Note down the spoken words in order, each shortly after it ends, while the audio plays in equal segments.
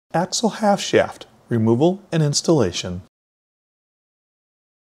Axle half shaft, removal and installation.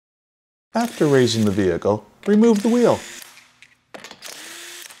 After raising the vehicle, remove the wheel.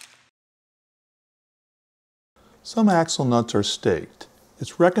 Some axle nuts are staked.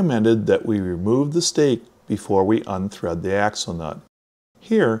 It's recommended that we remove the stake before we unthread the axle nut.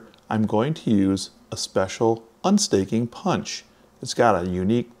 Here, I'm going to use a special unstaking punch. It's got a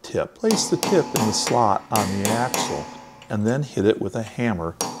unique tip. Place the tip in the slot on the axle and then hit it with a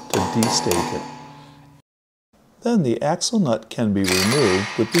hammer to destake it. Then the axle nut can be removed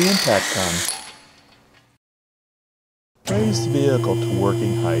with the impact gun. Raise the vehicle to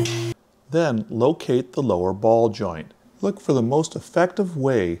working height. Then locate the lower ball joint. Look for the most effective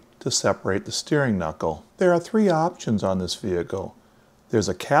way to separate the steering knuckle. There are 3 options on this vehicle. There's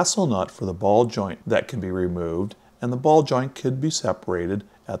a castle nut for the ball joint that can be removed, and the ball joint could be separated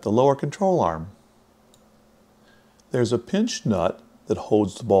at the lower control arm. There's a pinch nut that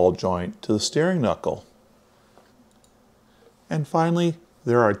holds the ball joint to the steering knuckle. And finally,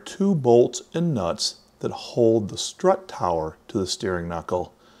 there are 2 bolts and nuts that hold the strut tower to the steering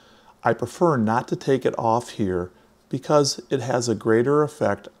knuckle. I prefer not to take it off here because it has a greater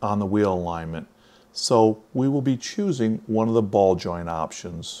effect on the wheel alignment, so we will be choosing one of the ball joint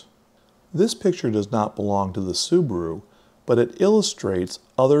options. This picture does not belong to the Subaru, but it illustrates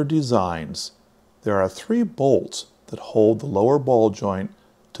other designs. There are 3 bolts that hold the lower ball joint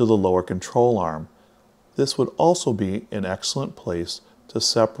to the lower control arm. This would also be an excellent place to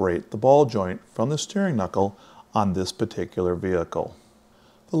separate the ball joint from the steering knuckle on this particular vehicle.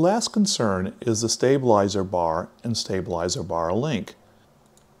 The last concern is the stabilizer bar and stabilizer bar link.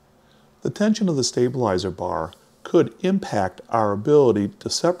 The tension of the stabilizer bar could impact our ability to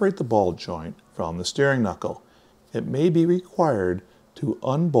separate the ball joint from the steering knuckle. It may be required to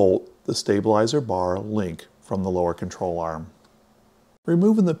unbolt the stabilizer bar link from the lower control arm.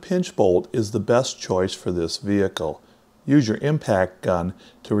 Removing the pinch bolt is the best choice for this vehicle. Use your impact gun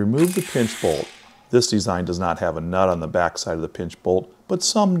to remove the pinch bolt. This design does not have a nut on the back side of the pinch bolt, but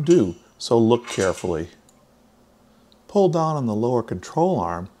some do, so look carefully. Pull down on the lower control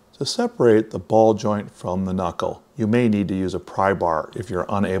arm to separate the ball joint from the knuckle. You may need to use a pry bar if you're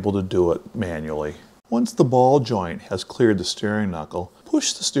unable to do it manually. Once the ball joint has cleared the steering knuckle,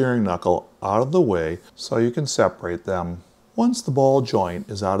 push the steering knuckle out of the way so you can separate them. Once the ball joint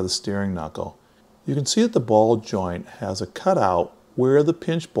is out of the steering knuckle, you can see that the ball joint has a cutout where the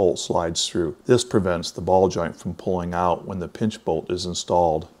pinch bolt slides through. This prevents the ball joint from pulling out when the pinch bolt is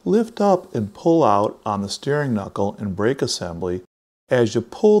installed. Lift up and pull out on the steering knuckle and brake assembly as you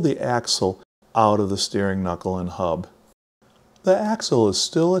pull the axle out of the steering knuckle and hub. The axle is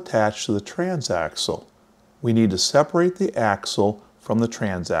still attached to the transaxle. We need to separate the axle from the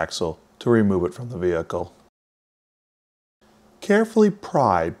transaxle to remove it from the vehicle. Carefully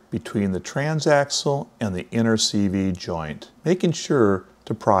pry between the transaxle and the inner CV joint, making sure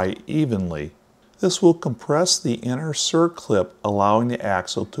to pry evenly. This will compress the inner circlip, allowing the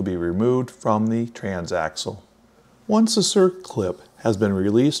axle to be removed from the transaxle. Once the circlip has been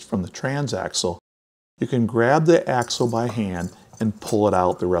released from the transaxle, you can grab the axle by hand and pull it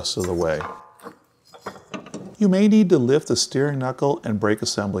out the rest of the way. You may need to lift the steering knuckle and brake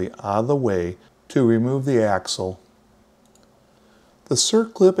assembly out of the way to remove the axle. The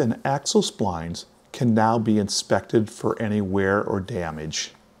circlip and axle splines can now be inspected for any wear or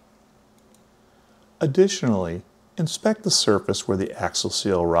damage. Additionally, inspect the surface where the axle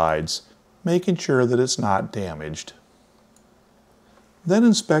seal rides, making sure that it's not damaged. Then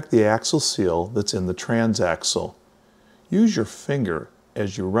inspect the axle seal that's in the transaxle. Use your finger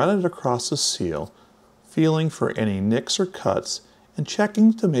as you run it across the seal, feeling for any nicks or cuts and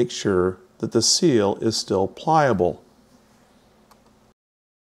checking to make sure that the seal is still pliable.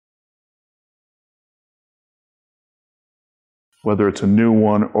 Whether it's a new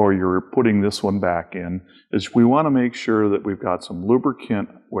one or you're putting this one back in, is we want to make sure that we've got some lubricant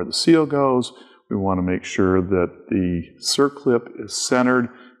where the seal goes. We want to make sure that the circlip is centered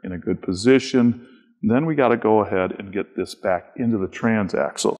in a good position. Then we got to go ahead and get this back into the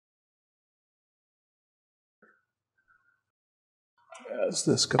transaxle. As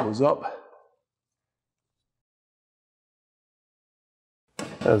this goes up,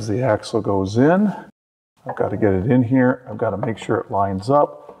 as the axle goes in, I've got to get it in here. I've got to make sure it lines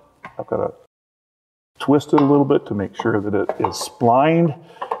up. I've got to twist it a little bit to make sure that it is splined.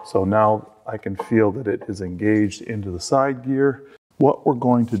 So now I can feel that it is engaged into the side gear. What we're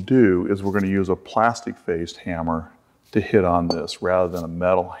going to do is we're going to use a plastic-faced hammer to hit on this rather than a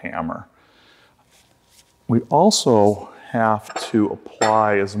metal hammer. We also have to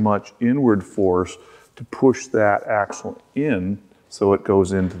apply as much inward force to push that axle in so it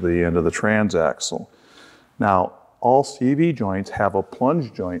goes into the end of the transaxle. Now, all CV joints have a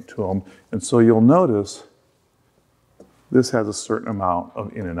plunge joint to them, and so you'll notice this has a certain amount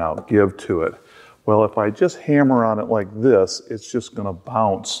of in and out give to it. Well, if I just hammer on it like this, it's just going to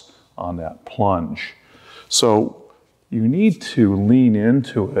bounce on that plunge. So you need to lean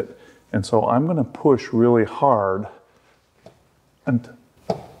into it, and so I'm going to push really hard, and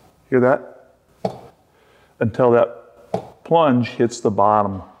hear that? Until that plunge hits the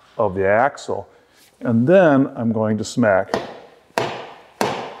bottom of the axle. And then I'm going to smack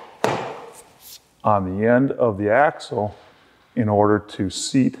on the end of the axle in order to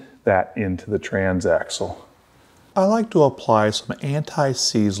seat that into the transaxle. I like to apply some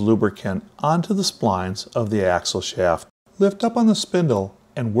anti-seize lubricant onto the splines of the axle shaft. Lift up on the spindle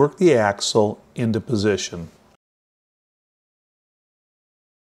and work the axle into position.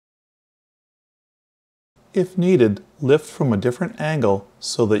 If needed, lift from a different angle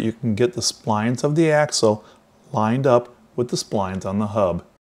so that you can get the splines of the axle lined up with the splines on the hub.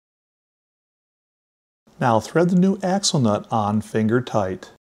 Now thread the new axle nut on finger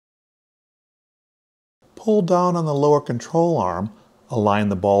tight. Pull down on the lower control arm, align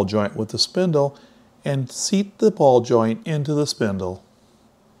the ball joint with the spindle, and seat the ball joint into the spindle.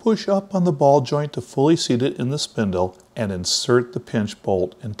 Push up on the ball joint to fully seat it in the spindle and insert the pinch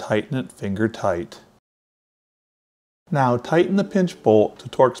bolt and tighten it finger tight. Now tighten the pinch bolt to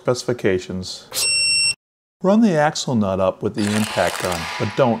torque specifications. Run the axle nut up with the impact gun,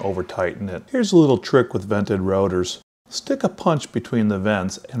 but don't over tighten it. Here's a little trick with vented rotors. Stick a punch between the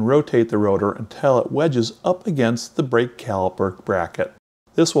vents and rotate the rotor until it wedges up against the brake caliper bracket.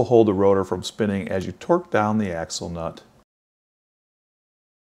 This will hold the rotor from spinning as you torque down the axle nut.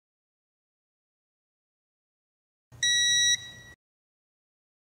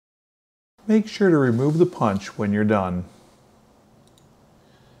 Make sure to remove the punch when you're done.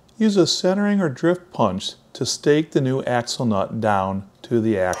 Use a centering or drift punch to stake the new axle nut down to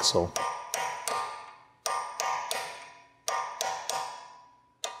the axle.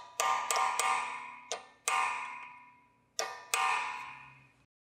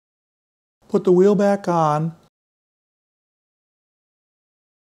 Put the wheel back on.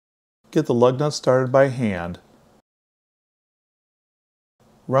 Get the lug nuts started by hand.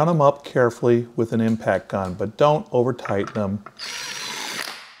 Run them up carefully with an impact gun, but don't over tighten them.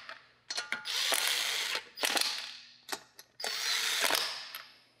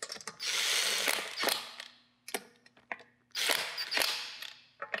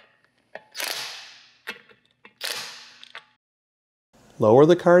 Lower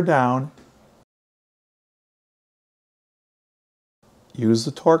the car down. Use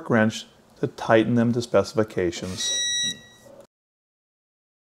the torque wrench to tighten them to specifications.